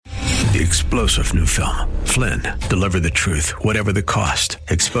The explosive new film, Flynn, deliver the truth, whatever the cost,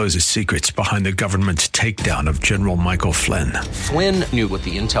 exposes secrets behind the government's takedown of General Michael Flynn. Flynn knew what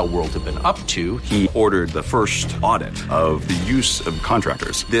the intel world had been up to. He ordered the first audit of the use of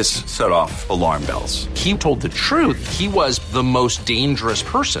contractors. This set off alarm bells. He told the truth. He was the most dangerous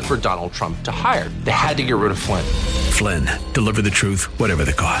person for Donald Trump to hire. They had to get rid of Flynn. Flynn, deliver the truth, whatever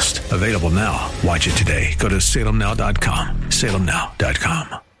the cost. Available now. Watch it today. Go to salemnow.com.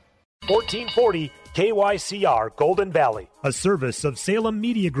 salemnow.com. 1440 KYCR Golden Valley, a service of Salem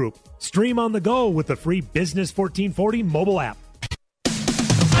Media Group. Stream on the go with the free Business 1440 mobile app.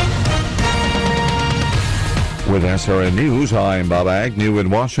 With SRN News, I'm Bob Agnew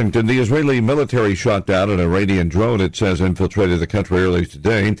in Washington. The Israeli military shot down an Iranian drone it says infiltrated the country early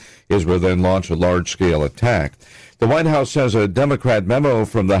today. Israel then launched a large-scale attack. The White House says a Democrat memo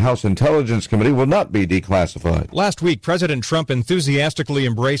from the House Intelligence Committee will not be declassified. Last week, President Trump enthusiastically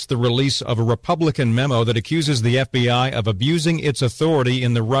embraced the release of a Republican memo that accuses the FBI of abusing its authority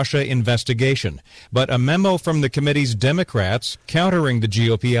in the Russia investigation. But a memo from the committee's Democrats countering the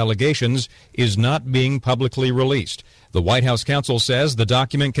GOP allegations is not being publicly released. The White House counsel says the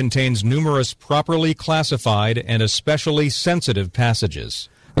document contains numerous properly classified and especially sensitive passages.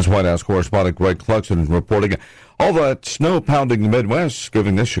 That's White House correspondent Greg Cluxton reporting. All that snow pounding the Midwest,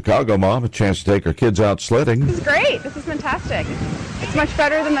 giving this Chicago mom a chance to take her kids out sledding. This is great. This is fantastic. It's much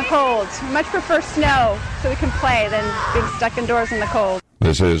better than the cold. We much prefer snow so we can play than being stuck indoors in the cold.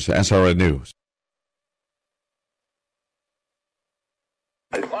 This is SRN News.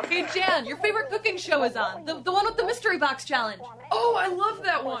 Hey, Jan, your favorite cooking show is on. The one with the Mystery Box Challenge. Oh, I love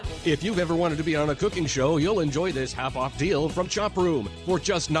that one. If you've ever wanted to be on a cooking show, you'll enjoy this half-off deal from Chop Room. For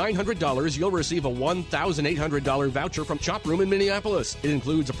just $900, you'll receive a $1,800 voucher from Chop Room in Minneapolis. It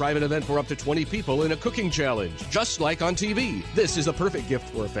includes a private event for up to 20 people in a cooking challenge, just like on TV. This is a perfect gift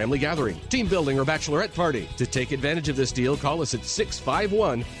for a family gathering, team building, or bachelorette party. To take advantage of this deal, call us at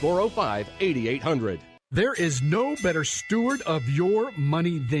 651-405-8800. There is no better steward of your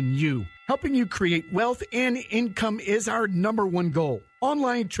money than you. Helping you create wealth and income is our number one goal.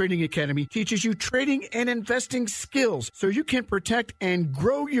 Online Trading Academy teaches you trading and investing skills so you can protect and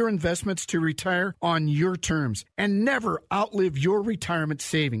grow your investments to retire on your terms and never outlive your retirement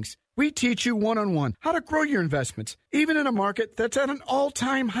savings. We teach you one-on-one how to grow your investments, even in a market that's at an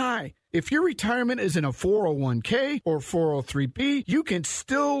all-time high. If your retirement is in a 401k or 403b, you can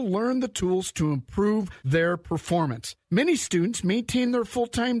still learn the tools to improve their performance. Many students maintain their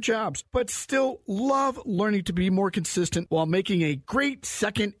full-time jobs, but still love learning to be more consistent while making a great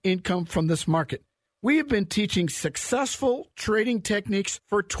second income from this market. We have been teaching successful trading techniques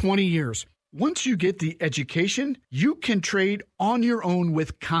for 20 years. Once you get the education, you can trade on your own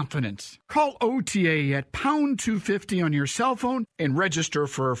with confidence. Call OTA at pound 250 on your cell phone and register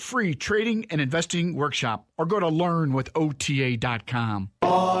for a free trading and investing workshop, or go to learnwithota.com.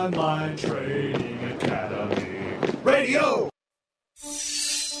 Online Trading Academy Radio.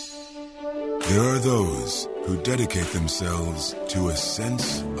 There are those who dedicate themselves to a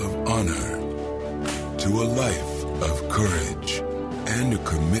sense of honor, to a life of courage, and a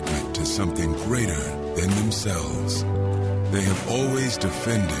commitment to something greater than themselves. They have always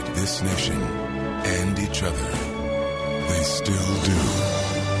defended this nation and each other. They still do.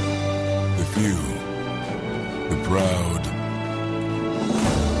 The few, the proud,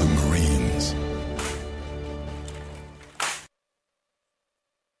 the Marines.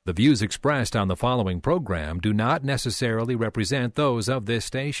 The views expressed on the following program do not necessarily represent those of this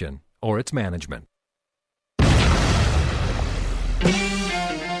station or its management.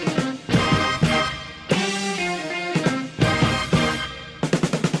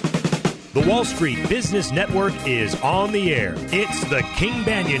 The Wall Street Business Network is on the air. It's the King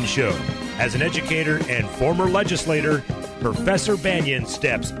Banaian Show. As an educator and former legislator, Professor Banaian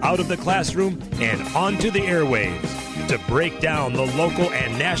steps out of the classroom and onto the airwaves to break down the local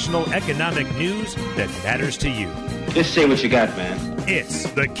and national economic news that matters to you. Just say what you got, man. It's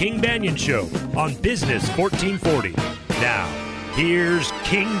the King Banaian Show on Business 1440. Now, here's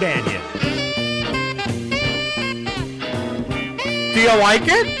King Banaian. Do you like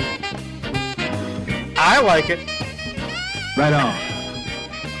it? I like it. Right on.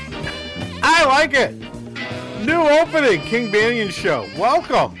 I like it. New opening, King Banaian Show.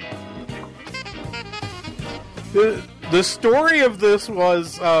 Welcome. The story of this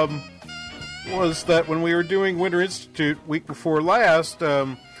was that when we were doing Winter Institute week before last,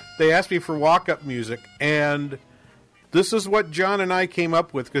 they asked me for walk-up music, and this is what John and I came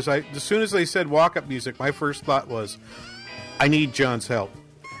up with, because as soon as they said walk-up music, my first thought was, I need John's help.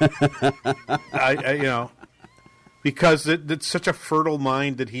 because it's such a fertile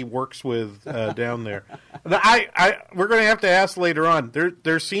mind that he works with down there. We're going to have to ask later on.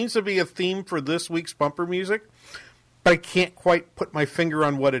 There seems to be a theme for this week's bumper music, but I can't quite put my finger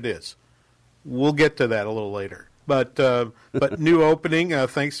on what it is. We'll get to that a little later. But new opening.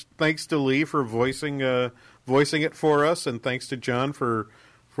 Thanks to Lee for voicing it for us, and thanks to John for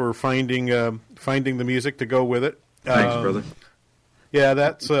finding the music to go with it. Thanks, brother. Yeah,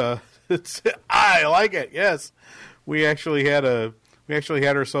 that's I like it. Yes, we actually had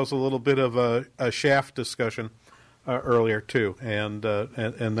ourselves a little bit of a Shaft discussion earlier too, and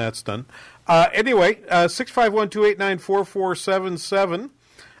that's done. Anyway, 651-289-4477.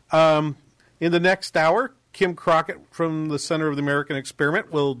 In the next hour, Kim Crockett from the Center of the American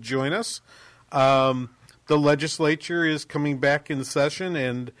Experiment will join us. The legislature is coming back in session,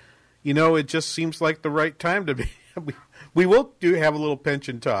 and it just seems like the right time to be. We will have a little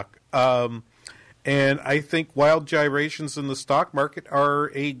pension talk. And I think wild gyrations in the stock market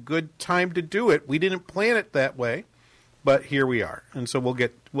are a good time to do it. We didn't plan it that way, but here we are. And so we'll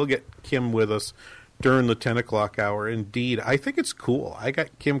get Kim with us during the 10 o'clock hour. Indeed, I think it's cool. I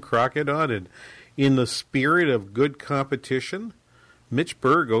got Kim Crockett on, and in the spirit of good competition, Mitch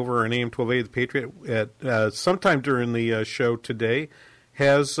Berg over on AM 1280 The Patriot at sometime during the show today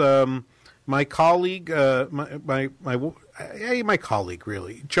has my colleague, my colleague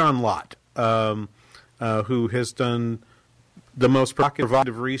really, John Lott, who has done the most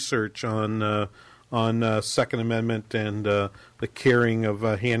provocative research on Second Amendment and the carrying of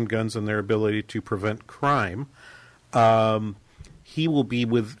handguns and their ability to prevent crime. He will be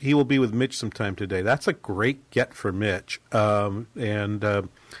with Mitch sometime today. That's a great get for Mitch, and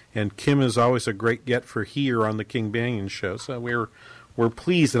Kim is always a great get for here on the King Banaian Show. So we're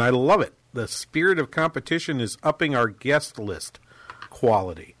pleased, and I love it. The spirit of competition is upping our guest list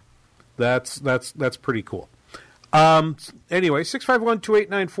quality. That's pretty cool. Anyway,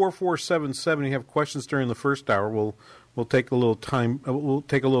 651-289-4477. You have questions during the first hour. We'll take a little time. We'll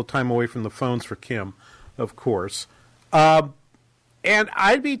take a little time away from the phones for Kim, of course. And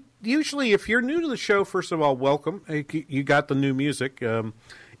I'd be usually, if you're new to the show, first of all, welcome. You got the new music.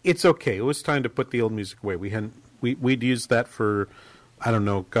 It's okay. It was time to put the old music away. We'd used that for, I don't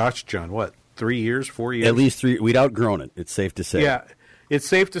know, gosh, John, what, 3 years, 4 years? At least 3. We'd outgrown it. It's safe to say. Yeah, it's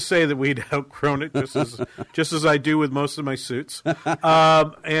safe to say that we'd outgrown it, just as I do with most of my suits. And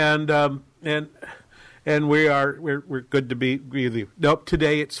we're good to be with you. Nope,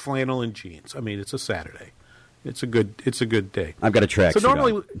 today it's flannel and jeans. I mean, it's a Saturday. It's a good day. I've got a tracksuit. So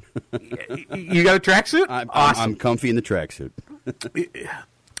normally, you got a tracksuit? Awesome. I'm comfy in the tracksuit.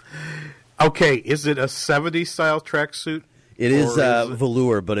 Okay, is it a 70s style tracksuit? It is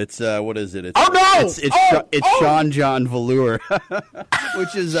velour, but it's what is it? It's, oh no! It's Sean John Velour,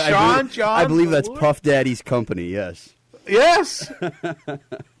 which is I believe that's Puff Daddy's company. Yes. Yes.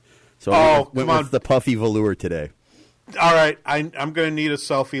 So went with the puffy velour today. All right, I'm going to need a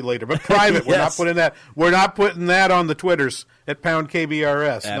selfie later, but private. Yes. We're not putting that on the Twitters at Pound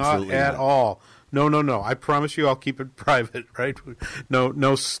KBRS. Absolutely not at all. No. I promise you, I'll keep it private. Right?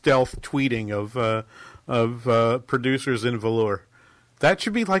 No stealth tweeting of producers in velour. That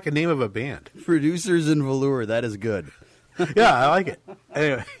should be like a name of a band. Producers in velour. That is good. Yeah, I like it.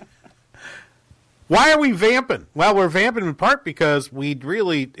 Anyway. Why are we vamping? Well, we're vamping in part because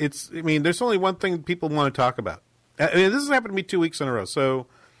there's only one thing people want to talk about. This has happened to me 2 weeks in a row. So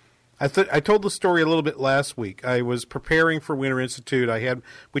I told the story a little bit last week. I was preparing for Winter Institute.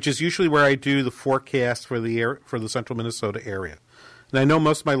 Which is usually where I do the forecast for the central Minnesota area. And I know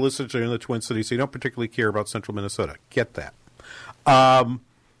most of my listeners are in the Twin Cities, so you don't particularly care about central Minnesota. Get that.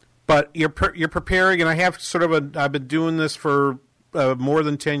 But you're preparing, and I have I've been doing this for more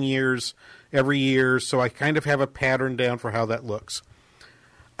than 10 years, every year, so I kind of have a pattern down for how that looks.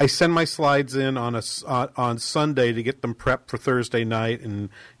 I send my slides in on Sunday to get them prepped for Thursday night and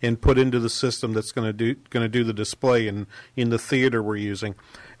put into the system that's going to do the display in the theater we're using,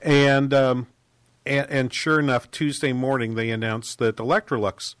 and sure enough, Tuesday morning they announced that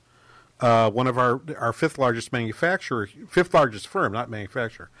Electrolux, one of our fifth largest firm, not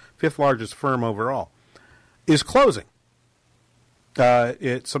manufacturer, fifth largest firm overall, is closing.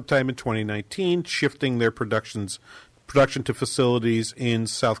 It's sometime in 2019, shifting their production to facilities in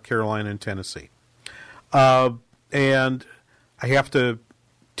South Carolina and Tennessee. And I have to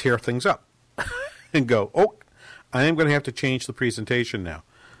tear things up and go, I am going to have to change the presentation now.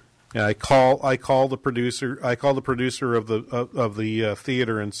 And I call the producer of the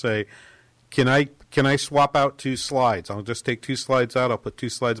theater and say, can I swap out 2 slides? I'll just take 2 slides out. I'll put 2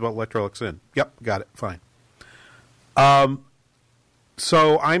 slides about Electrolux in. Yep, got it. Fine.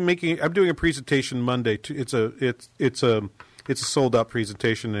 So I'm doing a presentation Monday. It's a sold out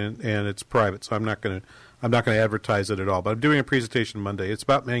presentation and it's private, so I'm not going to advertise it at all. But I'm doing a presentation Monday. It's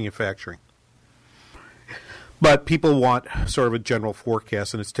about manufacturing. But people want sort of a general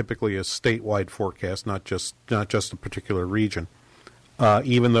forecast, and it's typically a statewide forecast, not just a particular region.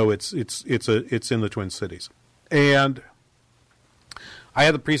 Even though it's in the Twin Cities, and I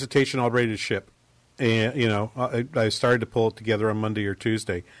had the presentation all ready to ship, and I started to pull it together on Monday or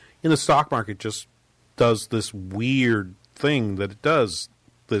Tuesday. And the stock market just does this weird thing that it does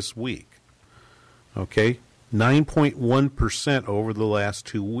this week. Okay, 9.1% over the last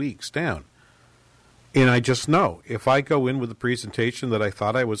 2 weeks down. And I just know if I go in with the presentation that I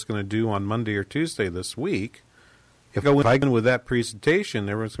thought I was going to do on Monday or Tuesday this week, if I go in with that presentation,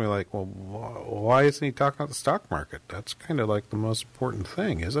 everyone's going to be like, well, why isn't he talking about the stock market? That's kind of like the most important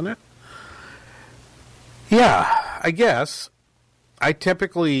thing, isn't it? Yeah, I guess. I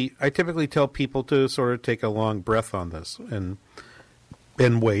typically tell people to sort of take a long breath on this and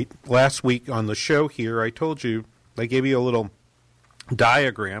wait. Last week on the show here, I told you, I gave you a little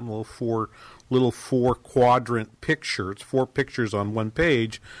diagram, little four quadrant pictures, 4 pictures on one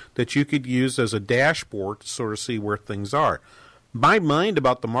page that you could use as a dashboard to sort of see where things are. My mind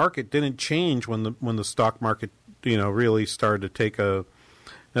about the market didn't change when the stock market, really started to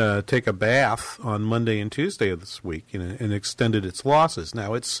take a bath on Monday and Tuesday of this week and extended its losses.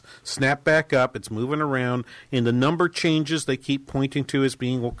 Now it's snapped back up, it's moving around, and the number changes they keep pointing to as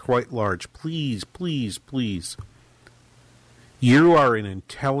being quite large. Please, please, please. You are an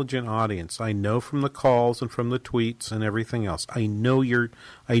intelligent audience. I know from the calls and from the tweets and everything else. I know you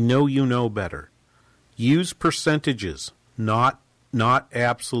know better. Use percentages, not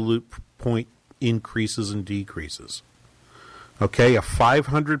absolute point increases and decreases. Okay, a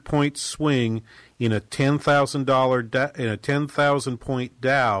 500-point swing in a $10,000 point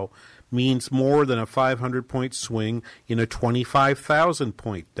Dow means more than a 500-point swing in a 25,000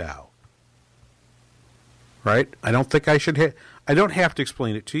 point Dow. Right? I don't think I should I don't have to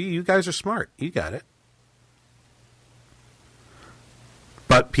explain it to you. You guys are smart. You got it.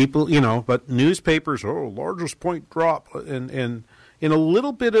 But people, but newspapers, largest point drop, and in a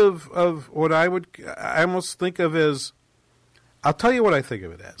little bit of what I almost think of as, I'll tell you what I think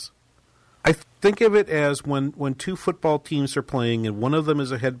of it as. I think of it as when 2 football teams are playing and one of them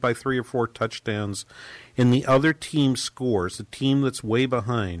is ahead by 3 or 4 touchdowns and the other team scores, the team that's way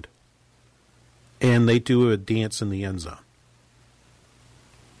behind, and they do a dance in the end zone.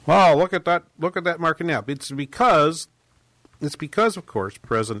 Wow, look at that market now. It's because, of course,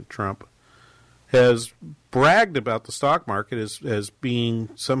 President Trump has bragged about the stock market as being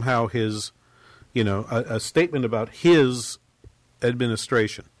somehow his, a statement about his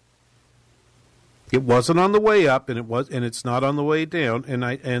administration. It wasn't on the way up, and it's not on the way down.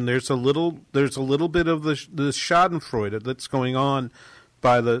 And there's a little bit of the Schadenfreude that's going on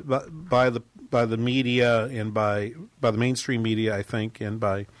by the media and by the mainstream media, I think, and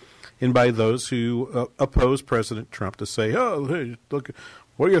by those who oppose President Trump to say, "Oh, hey, look,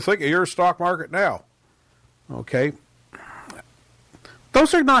 what do you think of your stock market now?" Okay,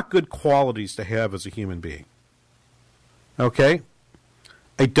 those are not good qualities to have as a human being. Okay,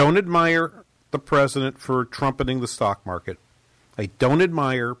 I don't admire the president for trumpeting the stock market. I don't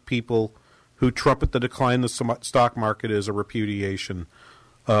admire people who trumpet the decline in the stock market as a repudiation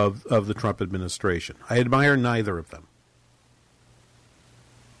of the Trump administration. I admire neither of them.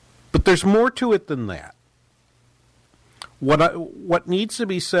 But there's more to it than that. What needs to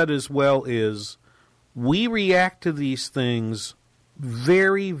be said as well is we react to these things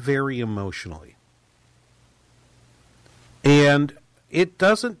very, very emotionally. And it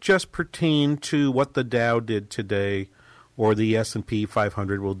doesn't just pertain to what the Dow did today or the S&P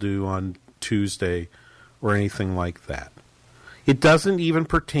 500 will do on Tuesday or anything like that. It doesn't even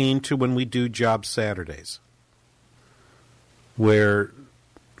pertain to when we do Job Saturdays, where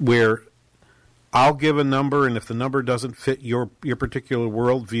I'll give a number, and if the number doesn't fit your particular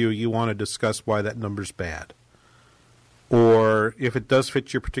worldview, you want to discuss why that number's bad. Or if it does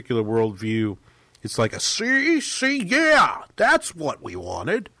fit your particular worldview, it's like yeah, that's what we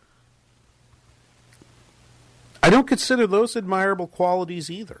wanted. I don't consider those admirable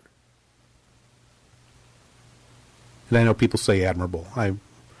qualities either. And I know people say admirable. I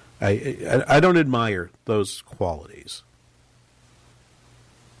don't admire those qualities.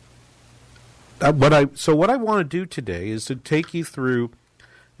 What I want to do today is to take you through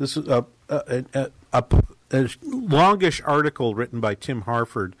this a longish article written by Tim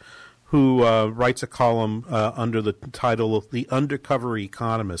Harford, who writes a column under the title of The Undercover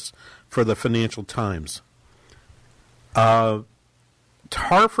Economist for the Financial Times.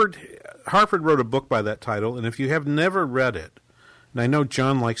 Harford wrote a book by that title, and if you have never read it, and I know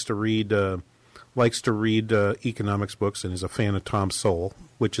John likes to read economics books and is a fan of Tom Sowell,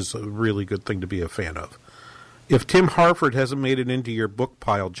 which is a really good thing to be a fan of. If Tim Harford hasn't made it into your book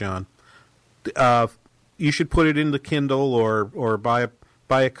pile, John, you should put it in the Kindle or buy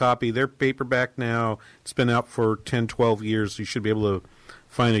a copy. They're paperback now. It's been out for 10, 12 years. You should be able to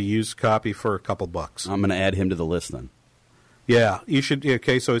find a used copy for a couple bucks. I'm going to add him to the list then. Yeah, you should.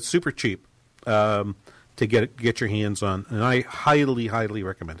 Okay, so it's super cheap to get your hands on, and I highly, highly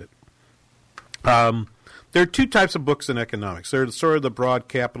recommend it. There are two types of books in economics. They're sort of the broad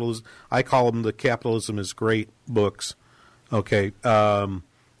capitalism. I call them the capitalism is great books. Okay,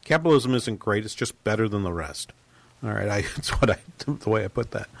 capitalism isn't great. It's just better than the rest. All right, that's the way I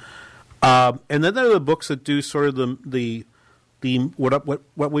put that. And then there are the books that do sort of the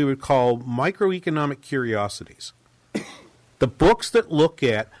what we would call microeconomic curiosities. The books that look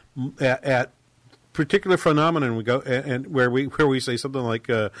at particular phenomenon, we go and where we say something like,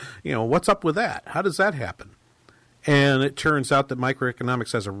 what's up with that? How does that happen? And it turns out that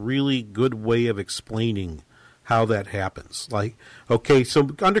microeconomics has a really good way of explaining how that happens. Like, okay, so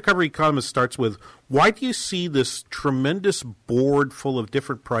Undercover Economist starts with, why do you see this tremendous board full of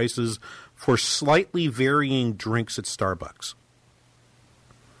different prices for slightly varying drinks at Starbucks?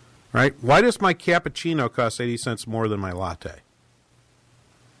 Right? Why does my cappuccino cost 80 cents more than my latte?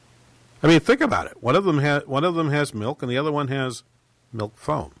 I mean, think about it. One of them has milk, and the other one has milk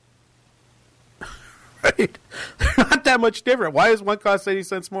foam. Right? They're not that much different. Why does one cost 80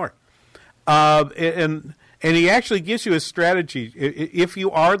 cents more? And he actually gives you a strategy. If you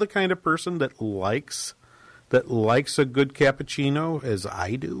are the kind of person that likes a good cappuccino, as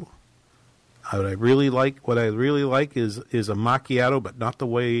I do, what I really like is a macchiato, but not the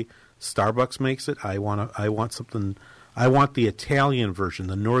way Starbucks makes it. I want the Italian version,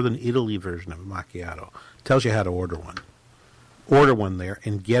 the Northern Italy version of a macchiato. It tells you how to order one. Order one there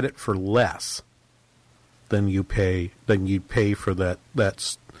and get it for less than you pay for that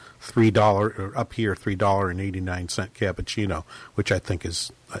 $3 or up here $3.89 cappuccino, which I think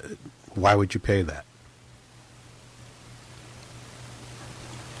is why would you pay that?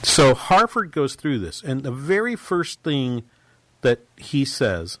 So Harford goes through this, and the very first thing that he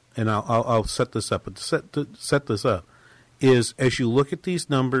says, and I'll set this up, but set this up, is as you look at these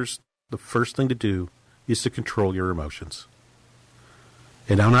numbers, the first thing to do is to control your emotions.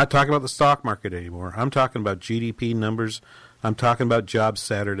 And I'm not talking about the stock market anymore. I'm talking about GDP numbers. I'm talking about Jobs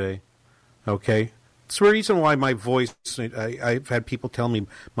Saturday. Okay? It's the reason why my voice, I've had people tell me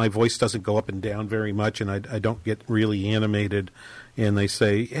my voice doesn't go up and down very much, and I don't get really animated. And they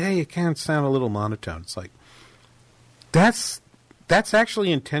say, hey, it can sound a little monotone. It's like, that's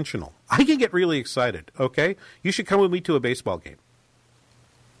actually intentional. I can get really excited, okay? You should come with me to a baseball game.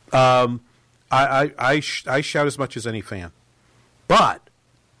 I shout as much as any fan. But,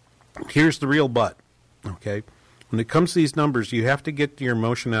 here's the real but, okay? When it comes to these numbers, you have to get your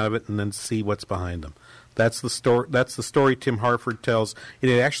emotion out of it and then see what's behind them. That's the story Tim Harford tells. And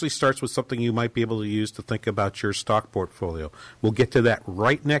it actually starts with something you might be able to use to think about your stock portfolio. We'll get to that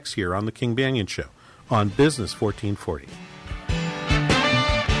right next here on The King Banaian Show on Business 1440.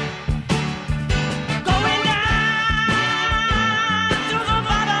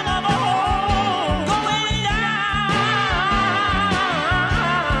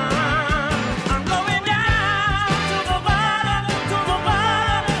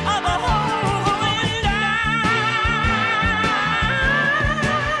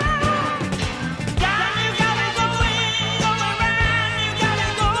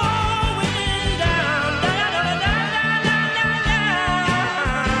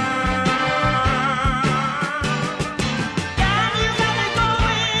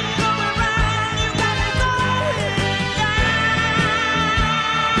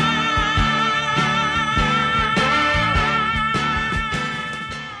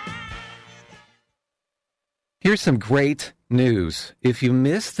 Here's some great news. If you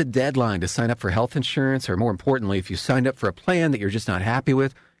missed the deadline to sign up for health insurance, or more importantly, if you signed up for a plan that you're just not happy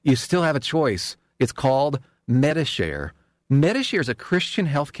with, you still have a choice. It's called Medi-Share. Medi-Share is a Christian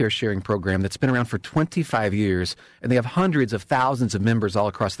healthcare sharing program that's been around for 25 years, and they have hundreds of thousands of members all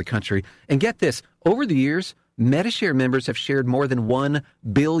across the country. And get this, over the years, Medi-Share members have shared more than $1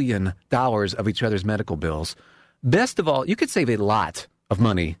 billion of each other's medical bills. Best of all, you could save a lot of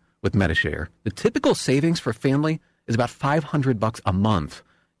money with Medi-Share. The typical savings for a family is about $500 a month.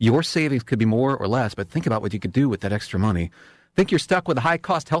 Your savings could be more or less, but think about what you could do with that extra money. Think you're stuck with a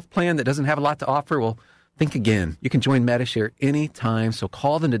high-cost health plan that doesn't have a lot to offer? Well, think again. You can join Medi-Share anytime, so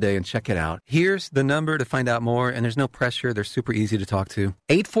call them today and check it out. Here's the number to find out more, and there's no pressure. They're super easy to talk to.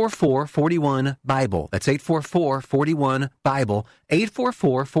 844-41-BIBLE. That's 844-41-BIBLE.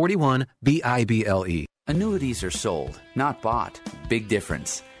 844-41-BIBLE. Annuities are sold, not bought. Big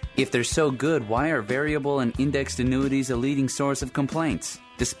difference. If they're so good, why are variable and indexed annuities a leading source of complaints?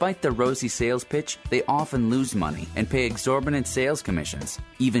 Despite the rosy sales pitch, they often lose money and pay exorbitant sales commissions.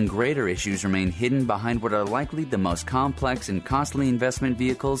 Even greater issues remain hidden behind what are likely the most complex and costly investment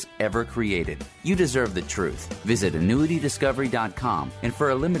vehicles ever created. You deserve the truth. Visit AnnuityDiscovery.com, and for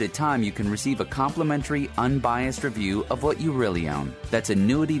a limited time you can receive a complimentary, unbiased review of what you really own. That's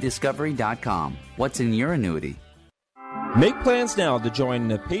AnnuityDiscovery.com. What's in your annuity? Make plans now to join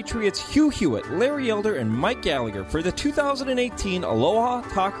the Patriots Hugh Hewitt, Larry Elder, and Mike Gallagher for the 2018 Aloha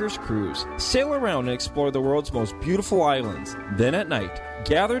Talkers Cruise. Sail around and explore the world's most beautiful islands. Then at night,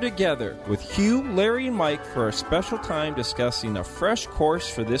 gather together with Hugh, Larry, and Mike for a special time discussing a fresh course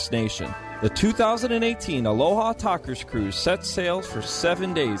for this nation. The 2018 Aloha Talkers Cruise sets sail for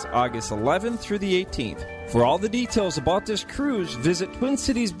 7 days, August 11th through the 18th. For all the details about this cruise, visit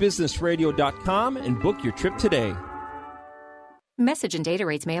TwinCitiesBusinessRadio.com and book your trip today. Message and data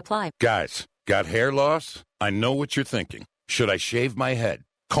rates may apply. Guys, got hair loss? I know what you're thinking. Should I shave my head?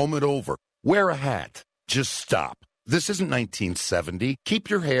 Comb it over? Wear a hat? Just stop. This isn't 1970.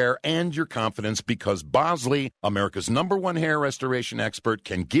 Keep your hair and your confidence because Bosley, America's #1 hair restoration expert,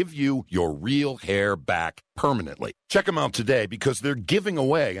 can give you your real hair back permanently. Check them out today because they're giving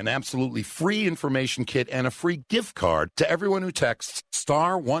away an absolutely free information kit and a free gift card to everyone who texts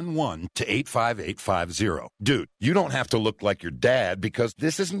 *11 to 85850. Dude, you don't have to look like your dad because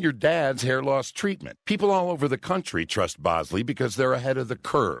this isn't your dad's hair loss treatment. People all over the country trust Bosley because they're ahead of the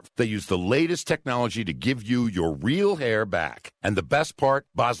curve. They use the latest technology to give you your real hair back. And the best part,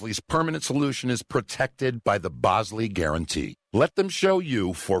 Bosley's permanent solution is protected by the Bosley Guarantee. Let them show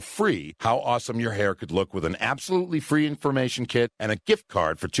you for free how awesome your hair could look with an absolutely free information kit and a gift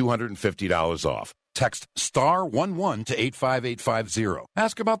card for $250 off. Text *11 to 85850.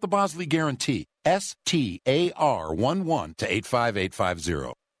 Ask about the Bosley Guarantee. STAR11 to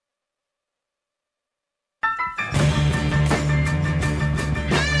 85850.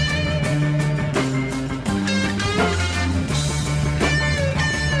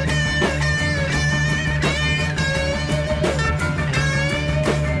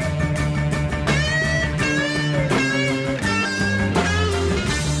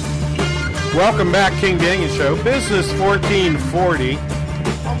 Welcome back, King Banaian Show, Business 1440.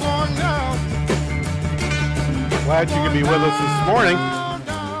 Glad you could be with us this morning.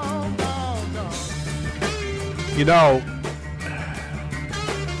 You know,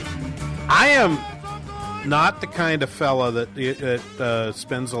 I am not the kind of fella that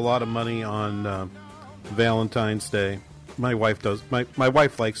spends a lot of money on Valentine's Day. My wife does. My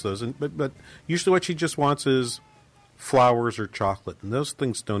wife likes those, but usually what she just wants is flowers or chocolate, and those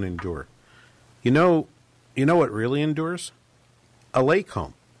things don't endure. You know what really endures? A lake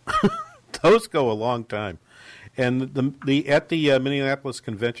home. Those go a long time. And at the Minneapolis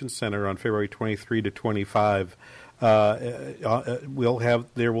Convention Center on February 23 to 25,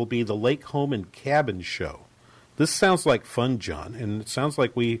 there will be the Lake Home and Cabin Show. This sounds like fun, John, and it sounds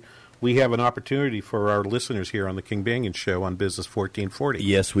like we have an opportunity for our listeners here on the King Banaian Show on Business 1440.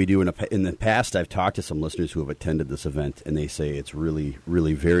 Yes, we do. In the past, I've talked to some listeners who have attended this event, and they say it's really,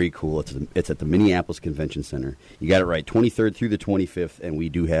 really very cool. It's at the Minneapolis Convention Center. You got it right, 23rd through the 25th, and we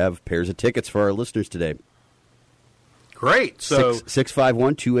do have pairs of tickets for our listeners today. Great. So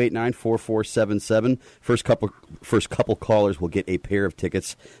 651-289-4477. First couple callers will get a pair of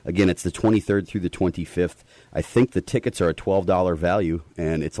tickets. Again, it's the 23rd through the 25th. I think the tickets are a $12 value,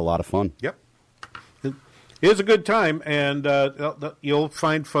 and it's a lot of fun. Yep. It is a good time, and you'll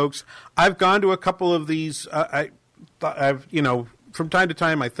find folks. I've gone to a couple of these. I've from time to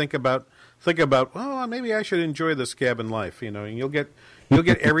time I think about. Well, maybe I should enjoy this cabin life. And you'll get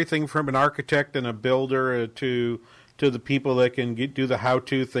everything from an architect and a builder to the people that can do the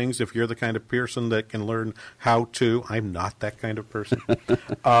how-to things. If you're the kind of person that can learn how to, I'm not that kind of person.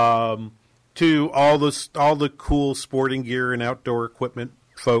 To all the cool sporting gear and outdoor equipment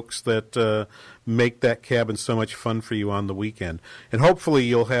folks that make that cabin so much fun for you on the weekend. And hopefully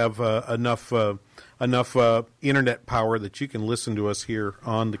you'll have enough internet power that you can listen to us here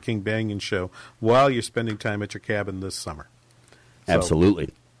on the King Banaian Show while you're spending time at your cabin this summer. Absolutely.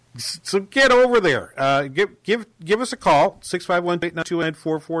 So get over there. Give us a call,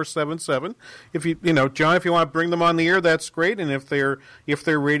 651-892-4477. If John, if you want to bring them on the air, that's great. And if they're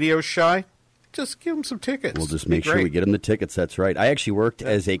radio shy, just give them some tickets. We'll just make sure we get them the tickets. That's right. I actually worked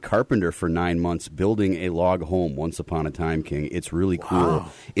as a carpenter for 9 months building a log home once upon a time, King. It's really cool.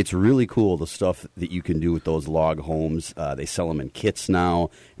 Wow. It's really cool, the stuff that you can do with those log homes. They sell them in kits now,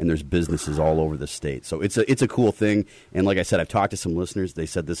 and there's businesses all over the state. So it's a cool thing. And like I said, I've talked to some listeners. They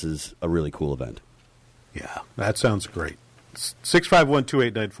said this is a really cool event. Yeah, that sounds great.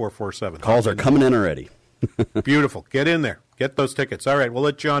 651-289-4447. Calls are coming in already. Beautiful. Get in there. Get those tickets. All right, we'll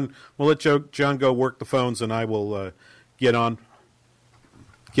let John go work the phones, and I will get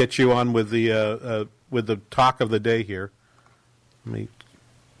you on with the talk of the day here. Let me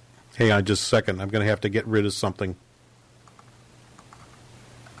hang on just a second. I'm going to have to get rid of something.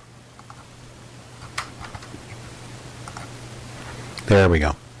 There we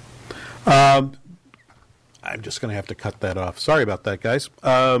go. I'm just going to have to cut that off. Sorry about that, guys.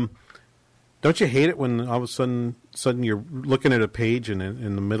 Don't you hate it when all of a sudden you're looking at a page and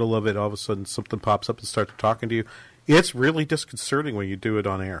in the middle of it, all of a sudden something pops up and starts talking to you? It's really disconcerting when you do it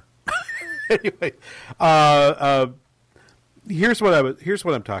on air. Anyway, here's what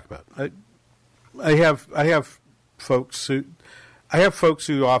I'm talking about. I have folks who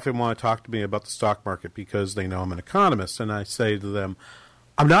often want to talk to me about the stock market because they know I'm an economist, and I say to them,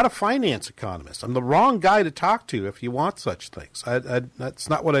 I'm not a finance economist. I'm the wrong guy to talk to if you want such things. That's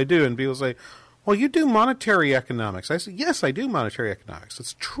not what I do. And people say, well, you do monetary economics. I say, yes, I do monetary economics.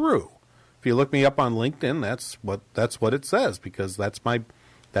 It's true. If you look me up on LinkedIn, that's what it says, because that's my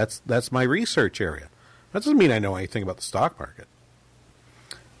research area. That doesn't mean I know anything about the stock market.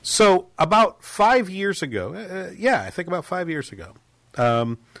 So about 5 years ago, I think about 5 years ago,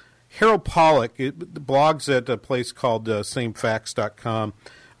 Harold Pollack blogs at a place called samefacts.com.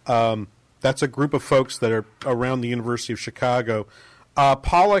 That's a group of folks that are around the University of Chicago.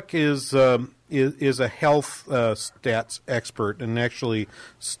 Pollack is a health stats expert and actually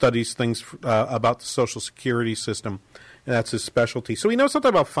studies things about the Social Security system. And that's his specialty. So he knows something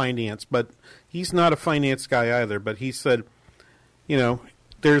about finance, but he's not a finance guy either. But he said,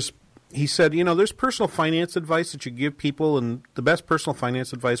 there's personal finance advice that you give people, and the best personal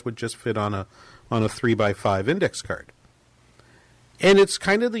finance advice would just fit on a 3x5 index card. And it's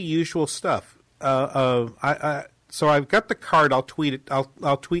kind of the usual stuff. So I've got the card. I'll tweet it.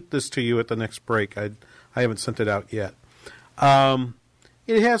 I'll tweet this to you at the next break. I haven't sent it out yet.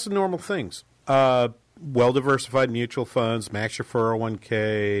 It has the normal things. Well-diversified mutual funds, max your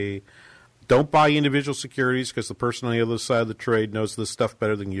 401k. Don't buy individual securities because the person on the other side of the trade knows this stuff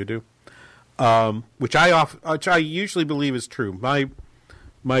better than you do. Which I usually believe is true.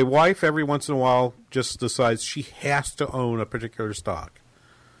 My wife every once in a while just decides she has to own a particular stock,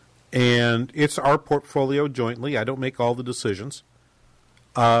 and it's our portfolio jointly. I don't make all the decisions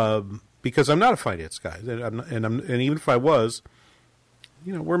because I'm not a finance guy, and even if I was,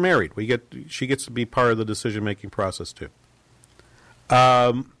 we're married. She gets to be part of the decision making process too.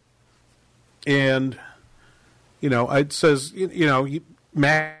 And it says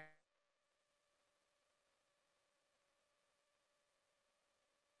Matt.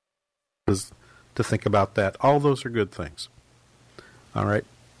 To think about that. All those are good things. All right.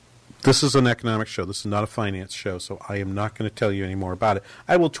 This is an economic show. This is not a finance show, so I am not going to tell you any more about it.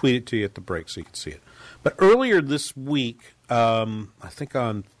 I will tweet it to you at the break so you can see it. But earlier this week, I think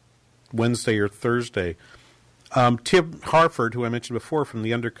on Wednesday or Thursday, Tim Harford, who I mentioned before from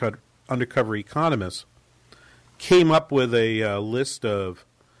the Undercover Economist, came up with a list of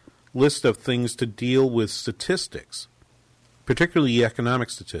things to deal with statistics, particularly economic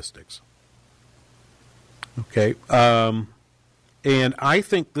statistics. Okay, and I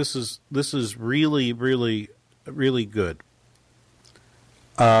think this is really, really, really good.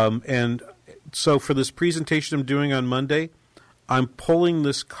 And so for this presentation I'm doing on Monday, I'm pulling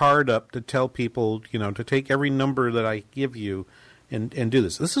this card up to tell people, to take every number that I give you and do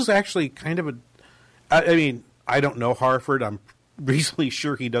this. This is actually kind of I don't know Harford. I'm reasonably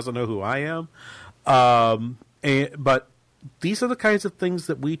sure he doesn't know who I am. But these are the kinds of things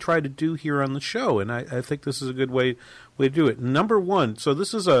that we try to do here on the show, and I think this is a good way to do it. Number one, so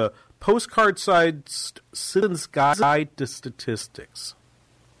this is a postcard-sized citizen's guide to statistics.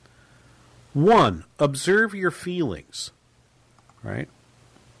 1, observe your feelings. Right?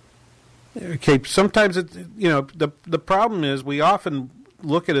 Okay, sometimes the problem is we often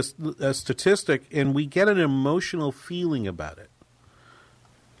look at a statistic and we get an emotional feeling about it.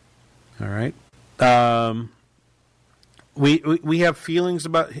 All right? We have feelings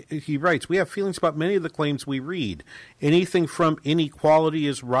about, he writes, we have feelings about many of the claims we read. Anything from inequality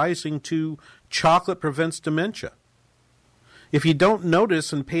is rising to chocolate prevents dementia. If you don't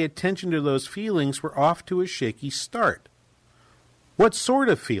notice and pay attention to those feelings, we're off to a shaky start. What sort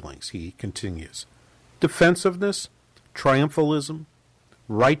of feelings, he continues? Defensiveness, triumphalism,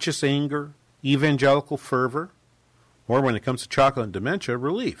 righteous anger, evangelical fervor, or when it comes to chocolate and dementia,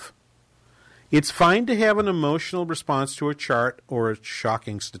 relief. It's fine to have an emotional response to a chart or a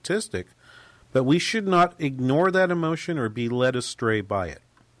shocking statistic, but we should not ignore that emotion or be led astray by it.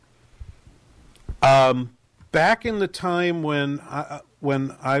 Back in the time when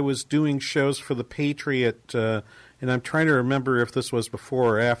I was doing shows for the Patriot, and I'm trying to remember if this was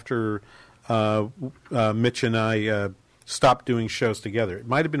before or after Mitch and I stopped doing shows together. It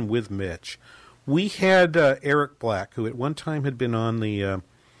might have been with Mitch. We had Eric Black, who at one time had been on the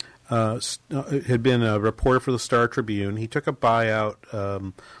had been a reporter for the Star Tribune. He took a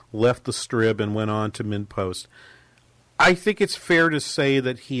buyout, left the Strib, and went on to MinnPost. I think it's fair to say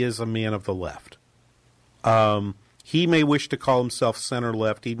that he is a man of the left. He may wish to call himself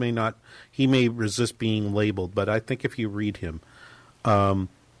center-left. He may not. He may resist being labeled. But I think if you read him, let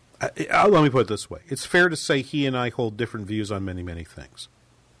me put it this way: it's fair to say he and I hold different views on many, many things.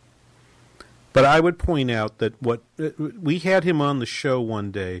 But I would point out that we had him on the show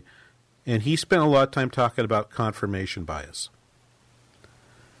one day, and he spent a lot of time talking about confirmation bias.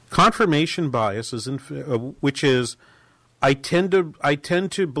 Confirmation bias is, which is, I tend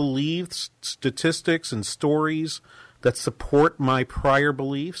to believe statistics and stories that support my prior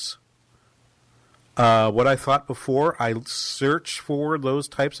beliefs. What I thought before, I search for those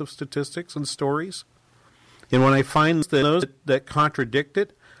types of statistics and stories, and when I find those that contradict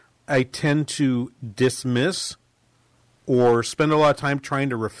it, I tend to dismiss or spend a lot of time trying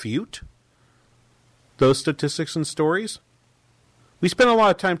to refute those statistics and stories. We spent a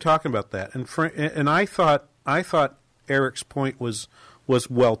lot of time talking about that, and I thought Eric's point was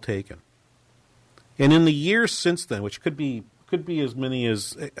well taken. And in the years since then, which could be as many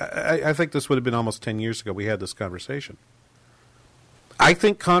as I think this would have been almost 10 years ago, we had this conversation. I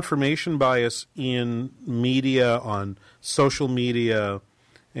think confirmation bias in media, on social media,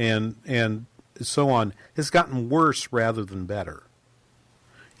 and so on, has gotten worse rather than better.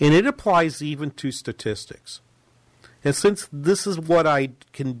 And it applies even to statistics. And since this is what I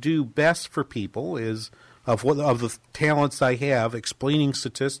can do best for people, is of the talents I have, explaining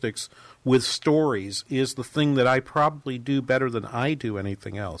statistics with stories is the thing that I probably do better than I do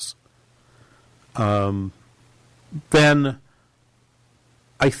anything else. Then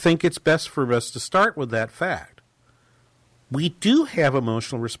I think it's best for us to start with that fact. We do have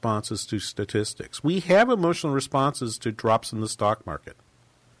emotional responses to statistics. We have emotional responses to drops in the stock market.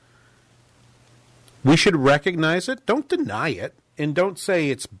 We should recognize it. Don't deny it. And don't say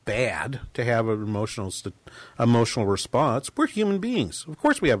it's bad to have an emotional response. We're human beings. Of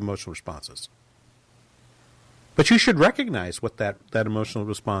course we have emotional responses. But you should recognize what that emotional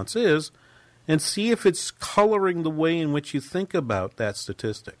response is and see if it's coloring the way in which you think about that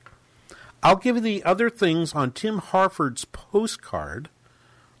statistic. I'll give you the other things on Tim Harford's postcard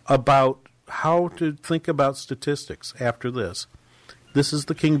about how to think about statistics after this. This is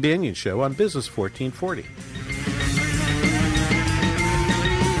the King Banaian Show on Business 1440.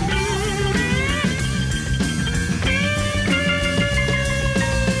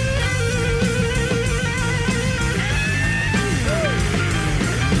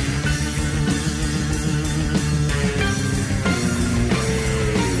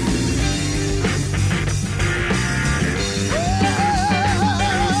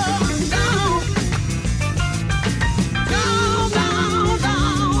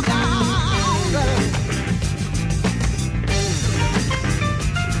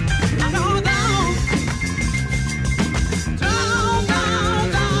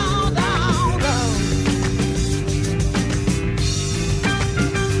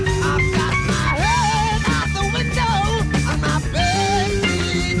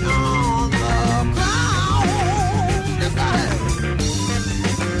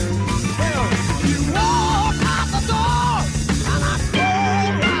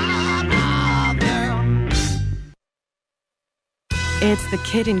 It's the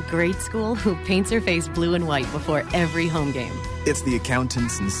kid in grade school who paints her face blue and white before every home game. It's the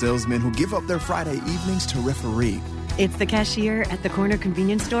accountants and salesmen who give up their Friday evenings to referee. It's the cashier at the corner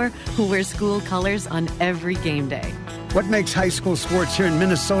convenience store who wears school colors on every game day. What makes high school sports here in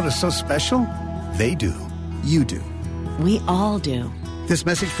Minnesota so special? They do. You do. We all do. This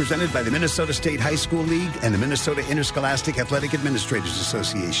message presented by the Minnesota State High School League and the Minnesota Interscholastic Athletic Administrators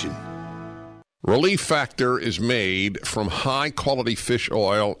Association. Relief Factor is made from high-quality fish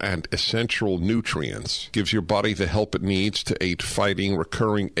oil and essential nutrients. Gives your body the help it needs to aid fighting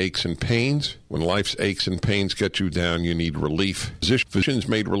recurring aches and pains. When life's aches and pains get you down, you need relief. Physicians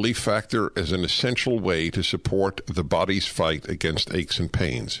made Relief Factor as an essential way to support the body's fight against aches and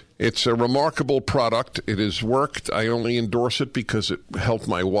pains. It's a remarkable product. It has worked. I only endorse it because it helped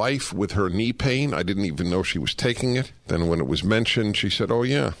my wife with her knee pain. I didn't even know she was taking it. Then when it was mentioned, she said, oh,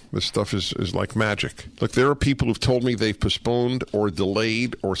 yeah, this stuff is like magic. Look, there are people who've told me they've postponed or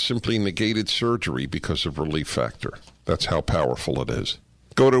delayed or simply negated surgery because of Relief Factor. That's how powerful it is.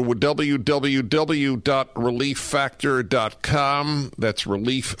 Go to www.relieffactor.com. That's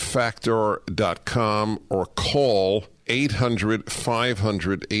relieffactor.com, or call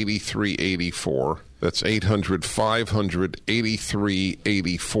 800-500-8384. That's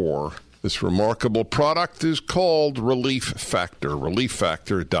 800-500-8384. This remarkable product is called Relief Factor.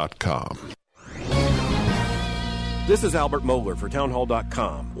 relieffactor.com. This is Albert Mohler for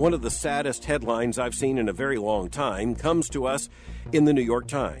Townhall.com. One of the saddest headlines I've seen in a very long time comes to us in the New York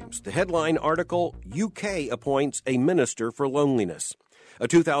Times. The headline article, UK appoints a minister for loneliness. A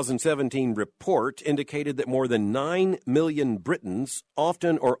 2017 report indicated that more than 9 million Britons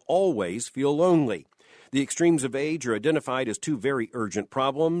often or always feel lonely. The extremes of age are identified as two very urgent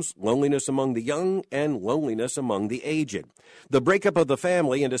problems: loneliness among the young and loneliness among the aged. The breakup of the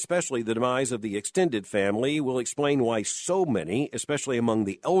family, and especially the demise of the extended family, will explain why so many, especially among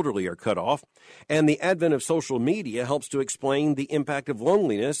the elderly, are cut off. And the advent of social media helps to explain the impact of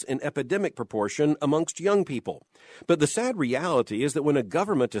loneliness in epidemic proportion amongst young people. But the sad reality is that when a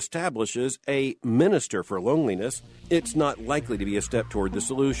government establishes a minister for loneliness, it's not likely to be a step toward the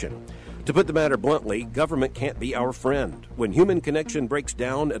solution. To put the matter bluntly, government can't be our friend. When human connection breaks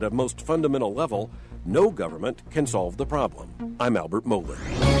down at a most fundamental level, no government can solve the problem. I'm Albert Mohler.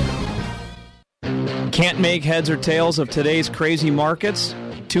 Can't make heads or tails of today's crazy markets?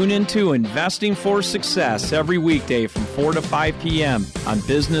 Tune into Investing for Success every weekday from 4 to 5 p.m. on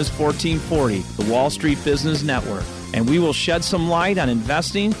Business 1440, the Wall Street Business Network. And we will shed some light on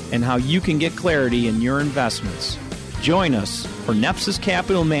investing and how you can get clarity in your investments. Join us for Nepsis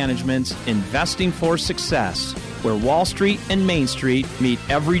Capital Management's Investing for Success, where Wall Street and Main Street meet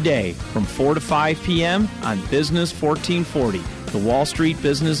every day from 4 to 5 p.m. on Business 1440, the Wall Street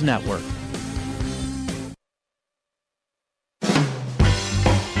Business Network.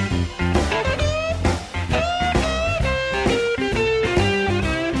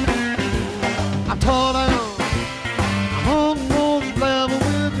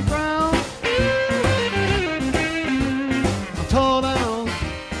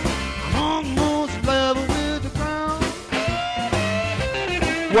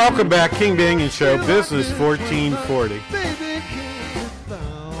 Welcome back, King Banyan Show, Business 1440.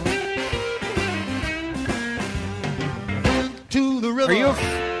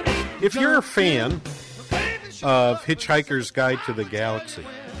 If you're a fan of Hitchhiker's Guide to the Galaxy,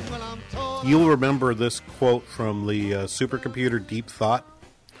 you'll remember this quote from the supercomputer Deep Thought.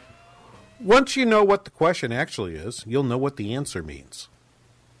 Once you know what the question actually is, you'll know what the answer means.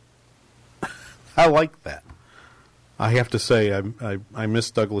 I like that. I have to say, I miss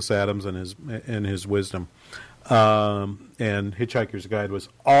Douglas Adams and his wisdom. And Hitchhiker's Guide was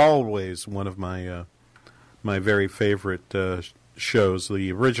always one of my my very favorite shows.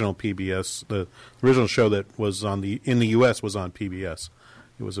 The original PBS, the original show that was in the U.S. was on PBS.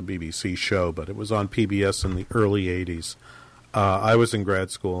 It was a BBC show, but it was on PBS in the early 80s. I was in grad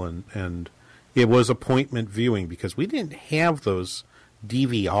school, and it was appointment viewing because we didn't have those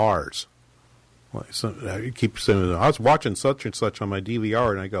DVRs. So I keep saying, I was watching such and such on my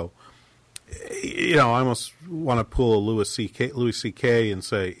DVR, and I go, I almost want to pull a Louis C.K. and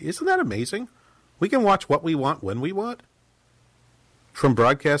say, isn't that amazing? We can watch what we want when we want from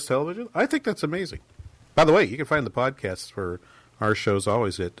broadcast television. I think that's amazing. By the way, you can find the podcasts for our shows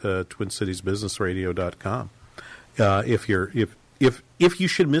always at TwinCitiesBusinessRadio.com. If you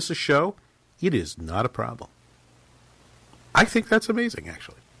should miss a show, it is not a problem. I think that's amazing,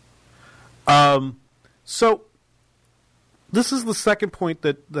 actually. So this is the second point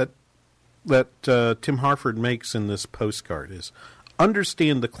that Tim Harford makes in this postcard is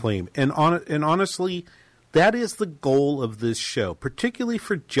understand the claim. And honestly, that is the goal of this show, particularly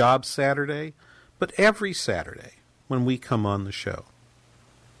for Job Saturday, but every Saturday when we come on the show.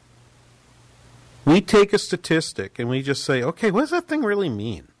 We take a statistic and we just say, okay, what does that thing really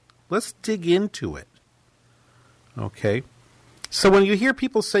mean? Let's dig into it. Okay? So when you hear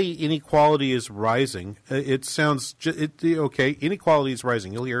people say inequality is rising, it sounds, okay, inequality is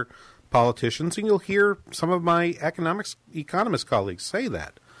rising. You'll hear politicians and you'll hear some of my economist colleagues say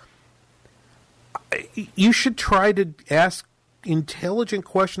that. you should try to ask intelligent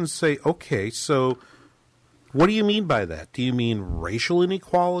questions. Say, okay, so what do you mean by that? Do you mean racial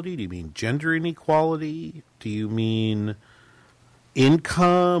inequality? Do you mean gender inequality? Do you mean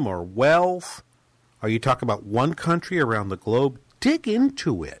income or wealth? Are you talking about one country around the globe? Dig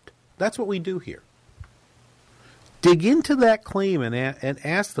into it. That's what we do here. Dig into that claim and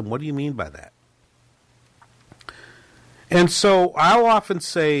ask them, what do you mean by that? And so I'll often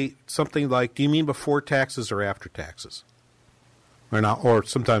say something like, do you mean before taxes or after taxes? Or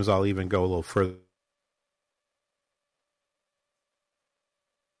sometimes I'll even go a little further.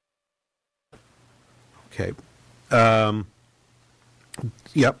 Okay.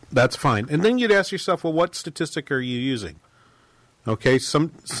 Yep, that's fine. And then you'd ask yourself, well, what statistic are you using? Okay, some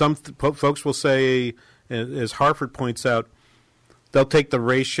folks will say, as Harford points out, they'll take the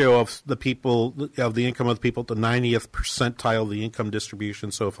ratio of the people, of the income of the people to 90th percentile of the income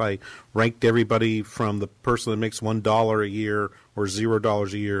distribution. So if I ranked everybody from the person that makes $1 a year or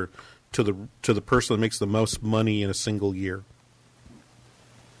 $0 a year to the person that makes the most money in a single year,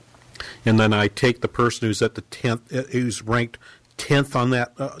 and then I take the person who's at the 10th, who's ranked 10th on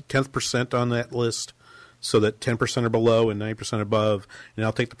that 10th percent on that list, so that 10% are below and 90% above, and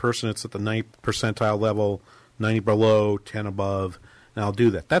I'll take the person that's at the 9th percentile level, 90 below, 10 above, and I'll do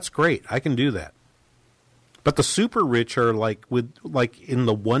that. That's great. I can do that. But the super rich are like in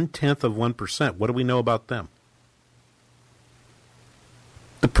the 1/10 of 1%. What do we know about them?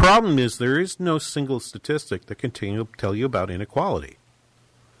 The problem is there is no single statistic that can tell you about inequality.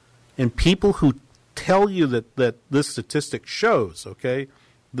 And people who tell you that this statistic shows, okay,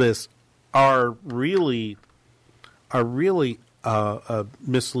 this are really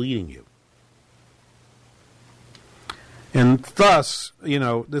misleading you. And thus,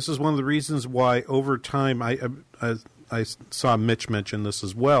 this is one of the reasons why over time, I saw Mitch mention this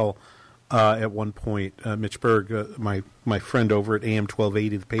as well at one point. Mitch Berg, my friend over at AM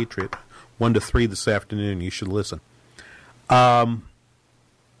 1280, The Patriot, 1 to 3 this afternoon. You should listen.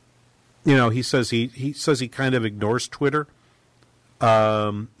 He says he kind of ignores Twitter.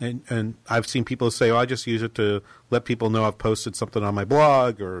 And I've seen people say, I just use it to let people know I've posted something on my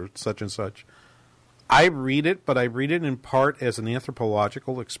blog or such and such. I read it, but I read it in part as an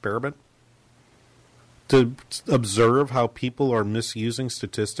anthropological experiment to observe how people are misusing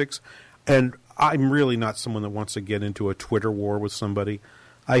statistics. And I'm really not someone that wants to get into a Twitter war with somebody.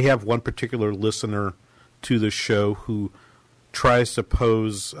 I have one particular listener to the show who tries to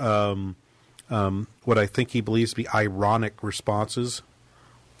pose what I think he believes to be ironic responses,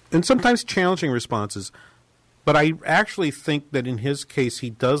 and sometimes challenging responses. But I actually think that in his case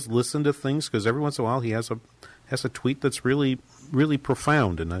he does listen to things, because every once in a while he has a tweet that's really, really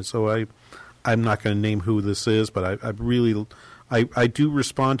profound. And I'm not going to name who this is, but I do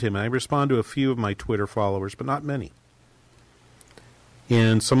respond to him. And I respond to a few of my Twitter followers, but not many.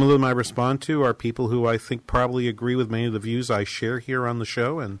 And some of them I respond to are people who I think probably agree with many of the views I share here on the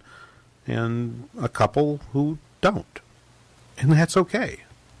show, and a couple who don't. And that's okay.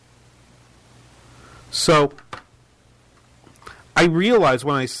 So I realize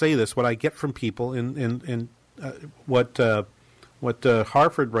when I say this, what I get from people, and what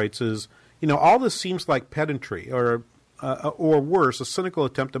Harford writes is, all this seems like pedantry, or worse, a cynical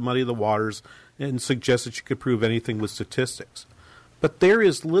attempt to muddy the waters and suggest that you could prove anything with statistics. But there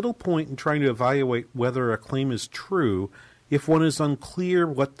is little point in trying to evaluate whether a claim is true if one is unclear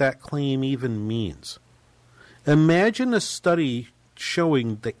what that claim even means. Imagine a study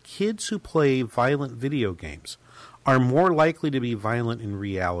showing that kids who play violent video games are more likely to be violent in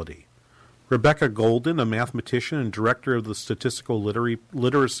reality. Rebecca Golden, a mathematician and director of the Statistical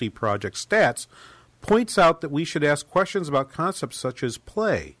Literacy Project STATS, points out that we should ask questions about concepts such as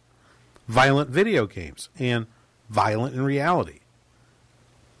play, violent video games, and violent in reality.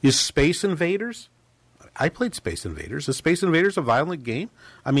 Is Space Invaders? I played Space Invaders. Is Space Invaders a violent game?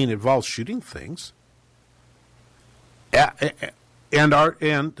 I mean, it involves shooting things.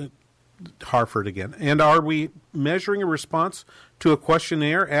 And Harford again. And are we measuring a response to a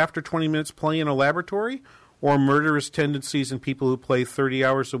questionnaire after 20 minutes play in a laboratory, or murderous tendencies in people who play 30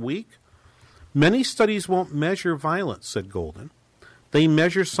 hours a week? Many studies won't measure violence, said Golden. They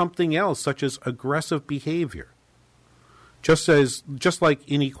measure something else, such as aggressive behavior. Just like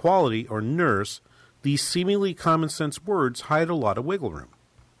inequality or nurse, these seemingly common sense words hide a lot of wiggle room.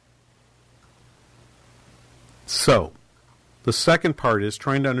 So, the second part is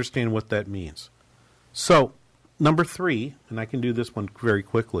trying to understand what that means. So, number 3, and I can do this one very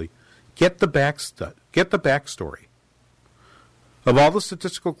quickly, get the backstory. Of all the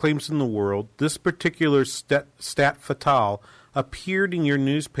statistical claims in the world, this particular stat fatale appeared in your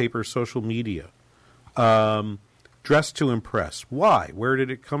newspaper social media. Dress to impress. Why? Where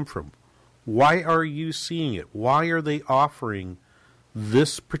did it come from? Why are you seeing it? Why are they offering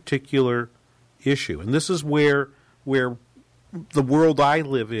this particular issue? And this is where the world I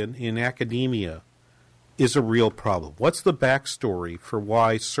live in academia, is a real problem. What's the backstory for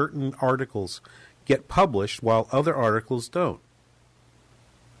why certain articles get published while other articles don't?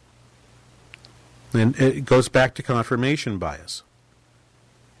 And it goes back to confirmation bias.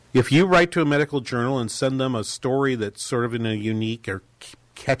 If you write to a medical journal and send them a story that's sort of in a unique or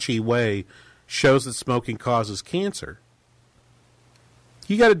catchy way shows that smoking causes cancer,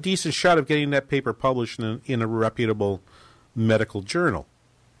 you got a decent shot of getting that paper published in a reputable medical journal.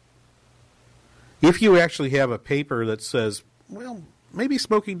 If you actually have a paper that says, well, maybe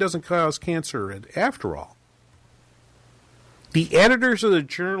smoking doesn't cause cancer after all, the editors of the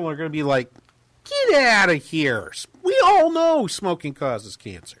journal are going to be like, get out of here. We all know smoking causes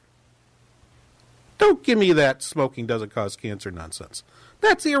cancer. Don't give me that smoking doesn't cause cancer nonsense.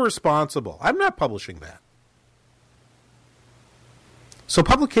 That's irresponsible. I'm not publishing that. So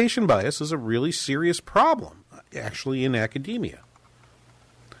publication bias is a really serious problem, actually, in academia.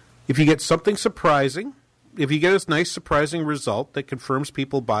 If you get something surprising, if you get a nice surprising result that confirms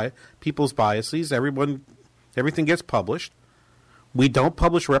people's biases, everything gets published. We don't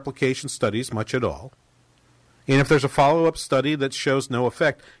publish replication studies much at all. And if there's a follow-up study that shows no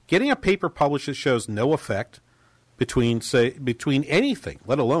effect, getting a paper published that shows no effect between anything,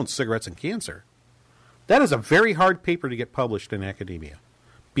 let alone cigarettes and cancer, that is a very hard paper to get published in academia,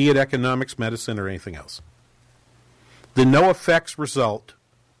 be it economics, medicine, or anything else. The no effects result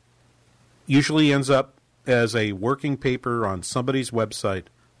usually ends up as a working paper on somebody's website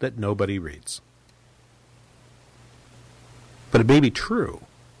that nobody reads. But it may be true.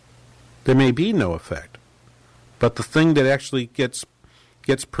 There may be no effect. But the thing that actually gets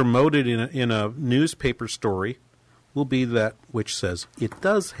promoted in a newspaper story will be that which says it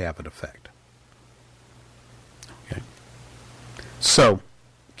does have an effect. Okay. So,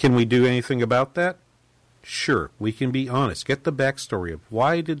 can we do anything about that? Sure, we can be honest. Get the backstory of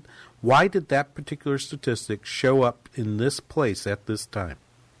why did that particular statistic show up in this place at this time?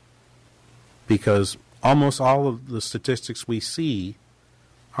 Because almost all of the statistics we see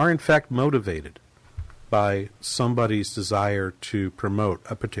are in fact motivated by somebody's desire to promote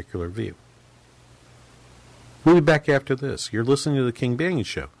a particular view. We'll be back after this. You're listening to The King Banaian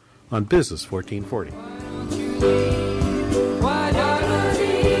Show on Business 1440.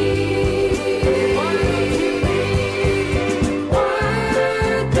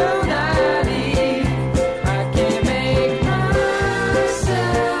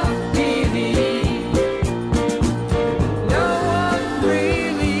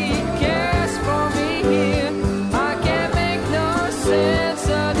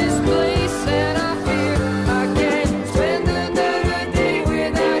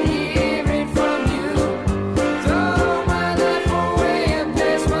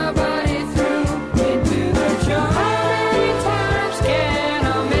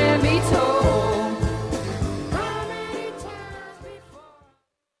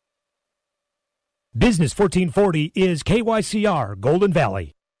 Business 1440 is KYCR Golden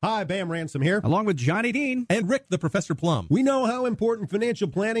Valley. Hi, Bam Ransom here. Along with Johnny Dean and Rick the Professor Plum. We know how important financial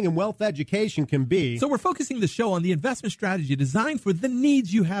planning and wealth education can be. So we're focusing the show on the investment strategy designed for the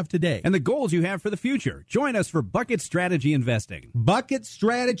needs you have today and the goals you have for the future. Join us for Bucket Strategy Investing. Bucket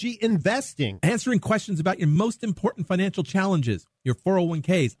Strategy Investing. Answering questions about your most important financial challenges, your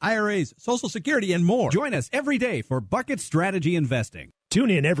 401ks, IRAs, Social Security, and more. Join us every day for Bucket Strategy Investing.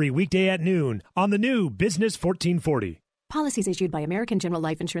 Tune in every weekday at noon on the new Business 1440. Policies issued by American General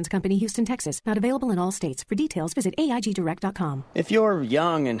Life Insurance Company, Houston, Texas. Not available in all states. For details, visit AIGdirect.com. If you're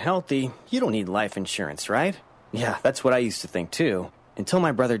young and healthy, you don't need life insurance, right? Yeah, that's what I used to think, too. Until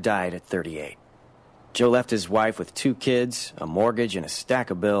my brother died at 38. Joe left his wife with 2 kids, a mortgage, and a stack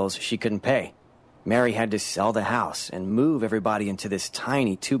of bills she couldn't pay. Mary had to sell the house and move everybody into this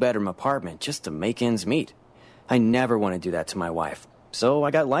tiny 2-bedroom apartment just to make ends meet. I never want to do that to my wife, so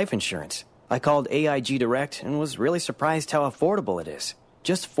I got life insurance. I called AIG Direct and was really surprised how affordable it is.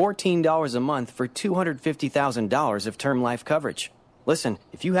 Just $14 a month for $250,000 of term life coverage. Listen,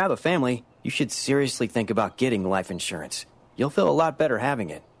 if you have a family, you should seriously think about getting life insurance. You'll feel a lot better having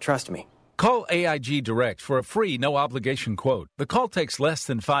it. Trust me. Call AIG Direct for a free, no-obligation quote. The call takes less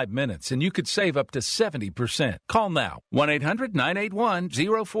than 5 minutes, and you could save up to 70%. Call now.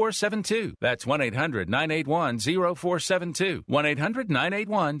 1-800-981-0472. That's 1-800-981-0472.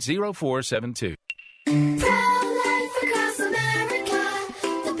 1-800-981-0472.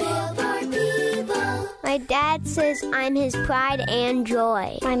 My My dad says I'm his pride and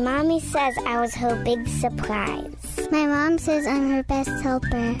joy. My mommy says I was her big surprise. My mom says I'm her best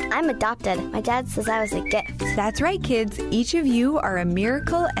helper. I'm adopted. My dad says I was a gift. That's right, kids. Each of you are a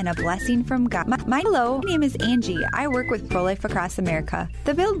miracle and a blessing from God. Hello, my name is Angie. I work with Pro-Life Across America,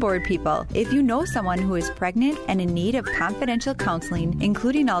 the Billboard people. If you know someone who is pregnant and in need of confidential counseling,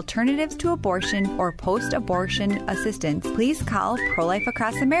 including alternatives to abortion or post-abortion assistance, please call Pro-Life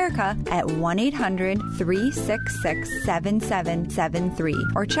Across America at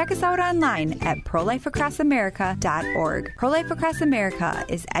 1-800-366-7773 or check us out online at prolifeacrossamerica.org. Pro-Life Across America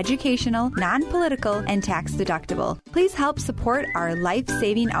is educational, non-political, and tax-deductible. Please help support our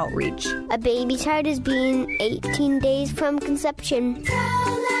life-saving outreach. A baby's heart is being 18 days from conception.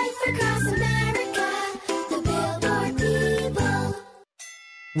 Pro-Life Across America, the Billboard people.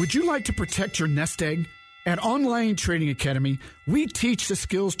 Would you like to protect your nest egg? At Online Trading Academy, we teach the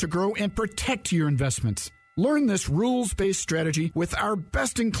skills to grow and protect your investments. Learn this rules-based strategy with our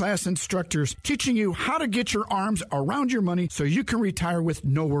best-in-class instructors, teaching you how to get your arms around your money so you can retire with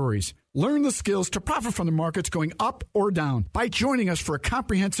no worries. Learn the skills to profit from the markets going up or down by joining us for a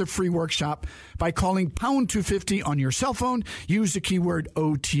comprehensive free workshop by calling pound 250 on your cell phone. Use the keyword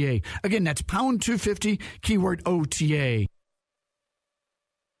OTA. Again, that's pound 250, keyword OTA.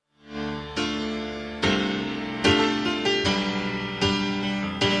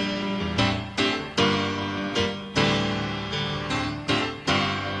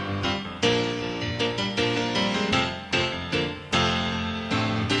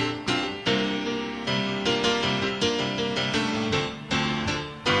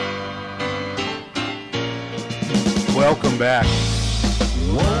 Welcome back.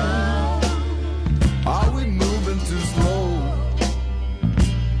 Are we moving too slow?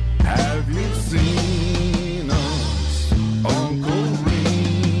 Have you seen us, Uncle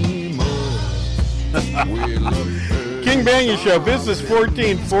Remus? King Banyan Show, Business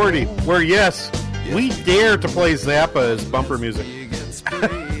 1440, where yes, we dare to play Zappa as bumper music.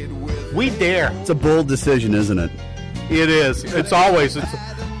 We dare. It's a bold decision, isn't it? It is. It's always.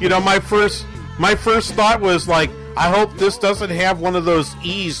 You know, my first thought was like, I hope this doesn't have one of those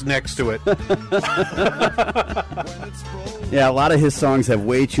E's next to it. Yeah, a lot of his songs have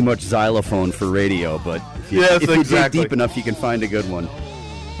way too much xylophone for radio, but if you dig deep enough, you can find a good one.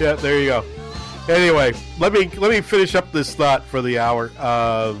 Yeah, there you go. Anyway, let me finish up this thought for the hour.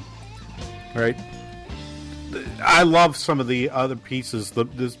 Right. I love some of the other pieces.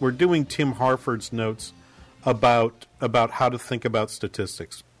 We're doing Tim Harford's notes about how to think about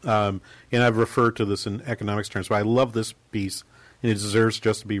statistics. And I've referred to this in economics terms, but I love this piece, and it deserves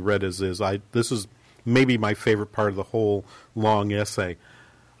just to be read as is. This is maybe my favorite part of the whole long essay.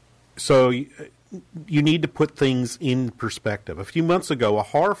 So you need to put things in perspective. A few months ago, a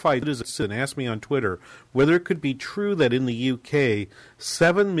horrified citizen asked me on Twitter whether it could be true that in the UK,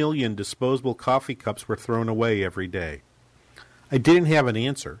 7 million disposable coffee cups were thrown away every day. I didn't have an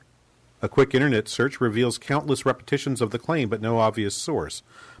answer. A quick internet search reveals countless repetitions of the claim, but no obvious source.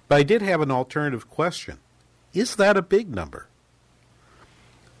 But I did have an alternative question. Is that a big number?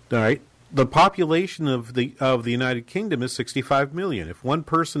 All right. The population of the United Kingdom is 65 million. If one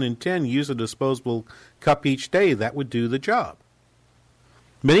person in 10 use a disposable cup each day, that would do the job.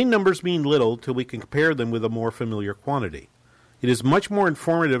 Many numbers mean little till we can compare them with a more familiar quantity. It is much more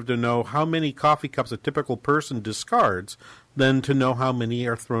informative to know how many coffee cups a typical person discards than to know how many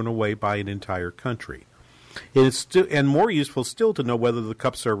are thrown away by an entire country. It is and more useful still to know whether the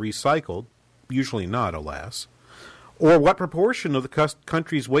cups are recycled, usually not, alas, or what proportion of the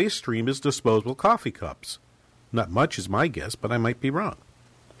country's waste stream is disposable coffee cups. Not much is my guess, but I might be wrong.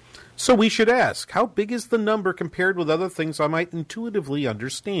 So we should ask, how big is the number compared with other things I might intuitively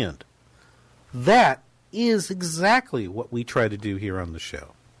understand? That is exactly what we try to do here on the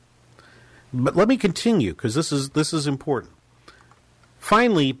show. But let me continue, because this is important.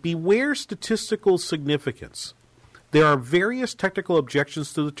 Finally, beware statistical significance. There are various technical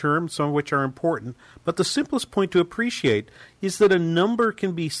objections to the term, some of which are important, but the simplest point to appreciate is that a number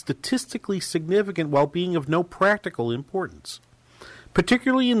can be statistically significant while being of no practical importance.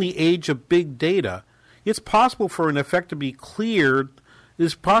 Particularly in the age of big data, it's possible for an effect to be cleared. It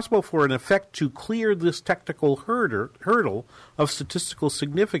is possible for an effect to clear this technical hurdle of statistical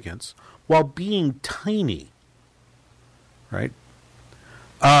significance while being tiny. Right?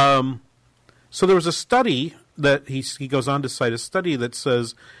 So there was a study that he goes on to cite, a study that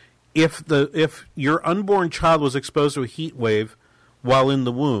says if your unborn child was exposed to a heat wave while in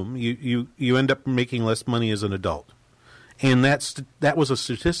the womb, you end up making less money as an adult, and that was a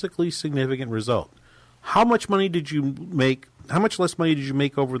statistically significant result. How much money did you make? How much less money did you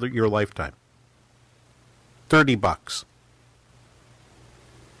make over your lifetime? $30.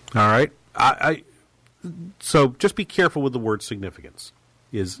 All right? So just be careful with the word significance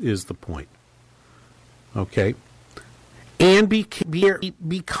is the point. Okay? And be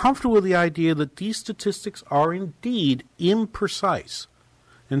comfortable with the idea that these statistics are indeed imprecise.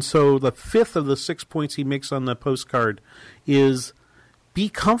 And so the fifth of the 6 points he makes on the postcard is be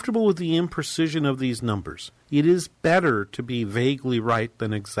comfortable with the imprecision of these numbers. It is better to be vaguely right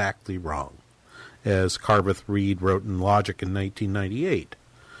than exactly wrong, as Carveth Reed wrote in Logic in 1998.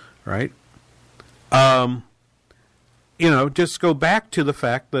 Right? Just go back to the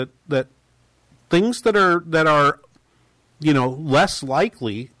fact that things that are less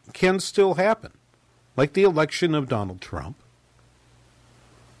likely can still happen, like the election of Donald Trump,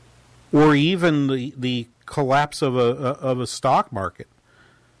 or even the collapse of a stock market.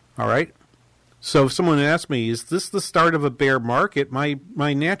 All right. So if someone asks me, "Is this the start of a bear market?" My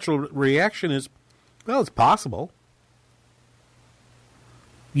natural reaction is, well, it's possible.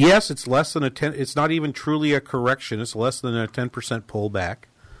 Yes, it's less than it's not even truly a correction. It's less than a 10% pullback.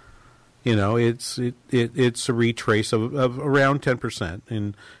 It's a retrace of around 10%.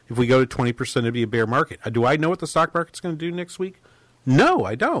 And if we go to 20%, it'd be a bear market. Do I know what the stock market's going to do next week? No,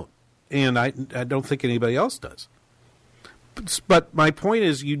 I don't. And I don't think anybody else does. But my point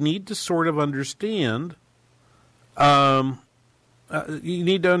is, you need to sort of understand. You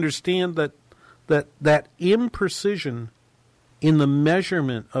need to understand that imprecision in the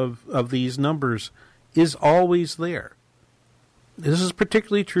measurement of these numbers is always there. This is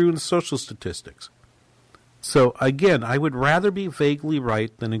particularly true in social statistics. So again, I would rather be vaguely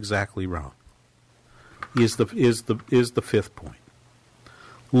right than exactly wrong. Is the fifth point.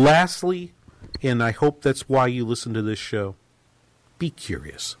 Lastly, and I hope that's why you listen to this show, be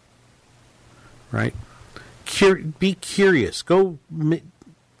curious. Right? Be curious. Go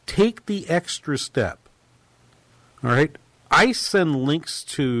take the extra step. All right? I send links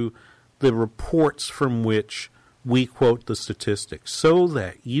to the reports from which we quote the statistics so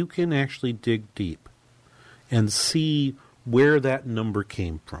that you can actually dig deep and see where that number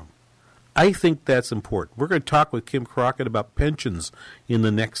came from. I think that's important. We're going to talk with Kim Crockett about pensions in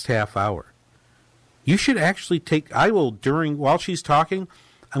the next half hour. You should actually while she's talking,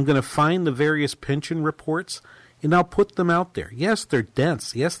 I'm going to find the various pension reports and I'll put them out there. Yes, they're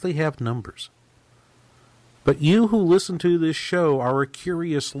dense. Yes, they have numbers. But you who listen to this show are a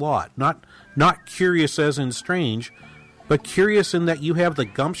curious lot. Not curious as in strange, but curious in that you have the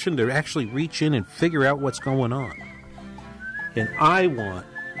gumption to actually reach in and figure out what's going on. And I want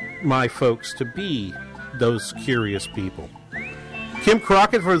my folks to be those curious people. Kim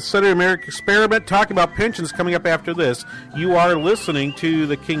Crockett for the Center America Experiment talking about pensions coming up after this. You are listening to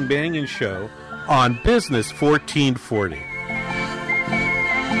The King Banaian Show on Business 1440.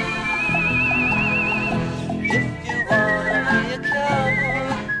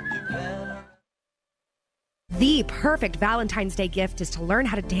 The perfect Valentine's Day gift is to learn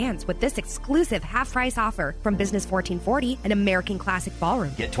how to dance with this exclusive half-price offer from Business 1440 and American Classic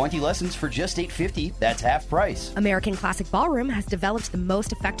Ballroom. Get 20 lessons for just $8.50. That's half price. American Classic Ballroom has developed the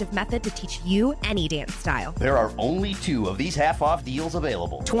most effective method to teach you any dance style. There are only 2 of these half-off deals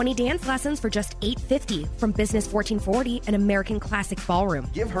available. 20 dance lessons for just $8.50 from Business 1440 and American Classic Ballroom.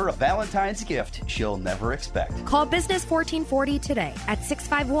 Give her a Valentine's gift she'll never expect. Call Business 1440 today at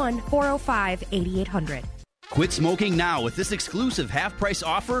 651-405-8800. Quit smoking now with this exclusive half-price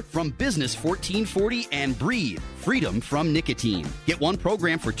offer from Business 1440 and Breathe. Freedom from nicotine. Get one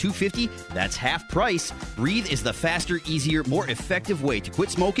program for $2.50. That's half price. Breathe is the faster, easier, more effective way to quit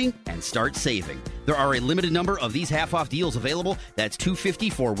smoking and start saving. There are a limited number of these half-off deals available. That's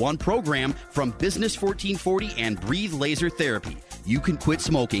 $2.50 for one program from Business 1440 and Breathe Laser Therapy. You can quit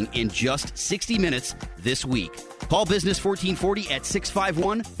smoking in just 60 minutes this week. Call Business 1440 at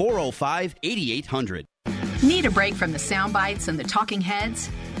 651-405-8800. Need a break from the sound bites and the talking heads?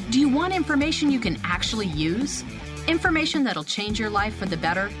 Do you want information you can actually use? Information that'll change your life for the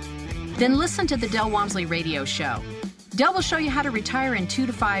better? Then listen to the Del Walmsley Radio Show. Del will show you how to retire in 2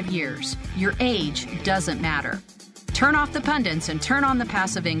 to 5 years. Your age doesn't matter. Turn off the pundits and turn on the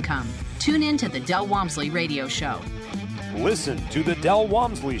passive income. Tune in to the Del Walmsley Radio Show. Listen to the Del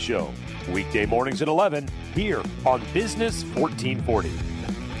Walmsley Show, weekday mornings at 11, here on Business 1440.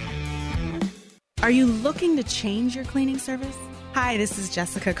 Are you looking to change your cleaning service? Hi, this is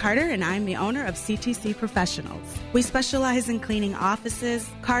Jessica Carter, and I'm the owner of CTC Professionals. We specialize in cleaning offices,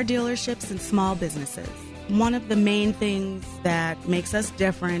 car dealerships, and small businesses. One of the main things that makes us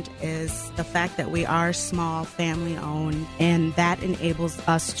different is the fact that we are small, family-owned, and that enables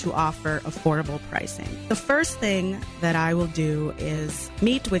us to offer affordable pricing. The first thing that I will do is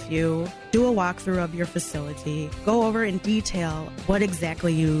meet with you, do a walkthrough of your facility, go over in detail what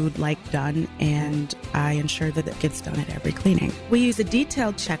exactly you'd like done, and I ensure that it gets done at every cleaning. We use a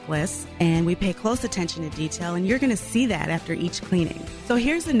detailed checklist, and we pay close attention to detail, and you're going to see that after each cleaning. So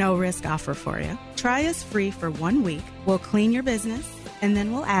here's a no-risk offer for you. Try us free for 1 week. We'll clean your business, and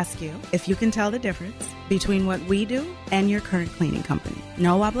then we'll ask you if you can tell the difference between what we do and your current cleaning company.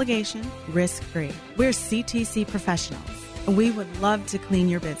 No obligation, risk-free. We're CTC professionals, and we would love to clean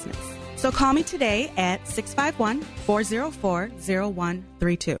your business. So call me today at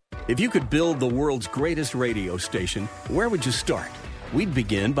 651-404-0132. If you could build the world's greatest radio station, where would you start? We'd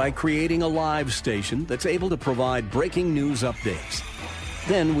begin by creating a live station that's able to provide breaking news updates.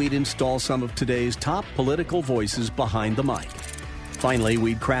 Then we'd install some of today's top political voices behind the mic. Finally,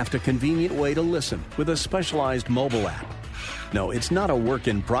 we'd craft a convenient way to listen with a specialized mobile app. No, it's not a work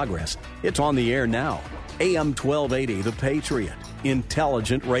in progress. It's on the air now. AM 1280 The Patriot.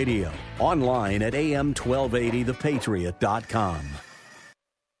 Intelligent radio. Online at am1280thepatriot.com.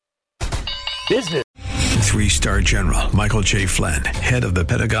 Business. 3-star General Michael J. Flynn, head of the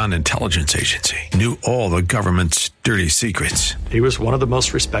Pentagon Intelligence Agency, knew all the government's dirty secrets. He was one of the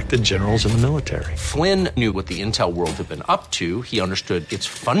most respected generals in the military. Flynn knew what the intel world had been up to. He understood its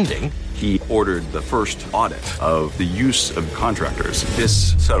funding. He ordered the first audit of the use of contractors.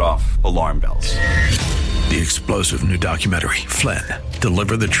 This set off alarm bells. The explosive new documentary, Flynn,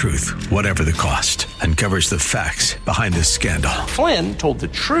 Deliver the Truth, Whatever the Cost, uncovers the facts behind this scandal. Flynn told the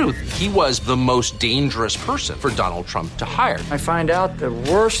truth. He was the most dangerous person for Donald Trump to hire. I find out the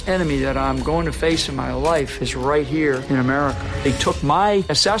worst enemy that I'm going to face in my life is right here in America. They took my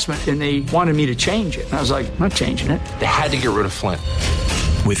assessment and they wanted me to change it. And I was like, I'm not changing it. They had to get rid of Flynn.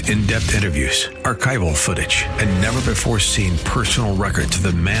 With in-depth interviews, archival footage, and never-before-seen personal records of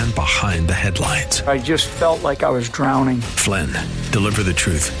the man behind the headlines. I just felt like I was drowning. Flynn, Deliver the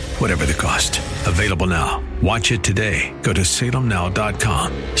Truth, Whatever the Cost. Available now. Watch it today. Go to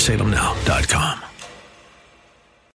salemnow.com. salemnow.com.